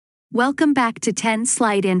Welcome back to 10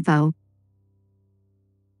 Slide Info.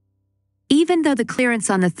 Even though the clearance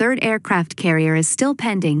on the third aircraft carrier is still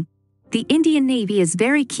pending, the Indian Navy is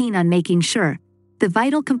very keen on making sure the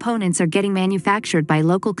vital components are getting manufactured by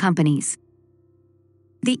local companies.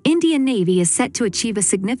 The Indian Navy is set to achieve a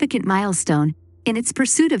significant milestone in its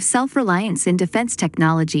pursuit of self-reliance in defense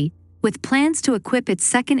technology, with plans to equip its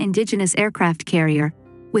second indigenous aircraft carrier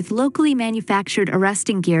with locally manufactured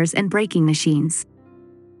arresting gears and braking machines.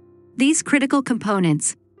 These critical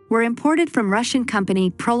components were imported from Russian company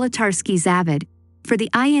Proletarsky Zavod for the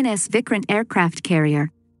INS Vikrant aircraft carrier,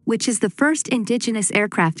 which is the first indigenous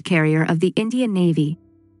aircraft carrier of the Indian Navy.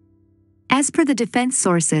 As per the defense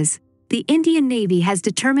sources, the Indian Navy has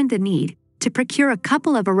determined the need to procure a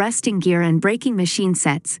couple of arresting gear and braking machine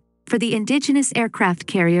sets for the indigenous aircraft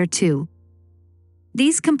carrier too.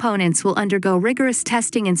 These components will undergo rigorous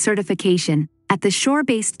testing and certification at the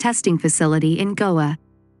shore-based testing facility in Goa.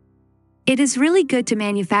 It is really good to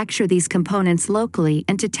manufacture these components locally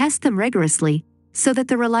and to test them rigorously so that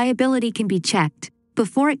the reliability can be checked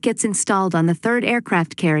before it gets installed on the third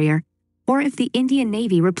aircraft carrier, or if the Indian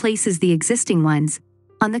Navy replaces the existing ones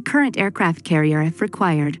on the current aircraft carrier if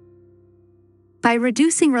required. By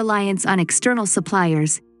reducing reliance on external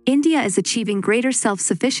suppliers, India is achieving greater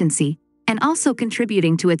self-sufficiency and also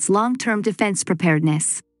contributing to its long-term defense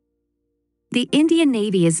preparedness. The Indian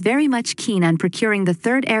Navy is very much keen on procuring the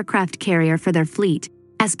third aircraft carrier for their fleet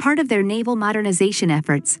as part of their naval modernization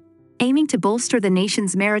efforts, aiming to bolster the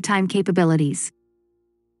nation's maritime capabilities.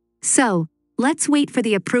 So, let's wait for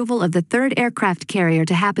the approval of the third aircraft carrier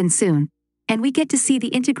to happen soon, and we get to see the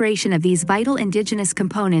integration of these vital indigenous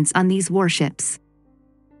components on these warships.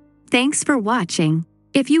 Thanks for watching.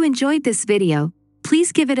 If you enjoyed this video,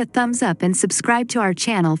 please give it a thumbs up and subscribe to our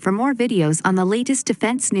channel for more videos on the latest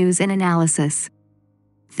defense news and analysis.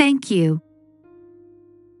 Thank you.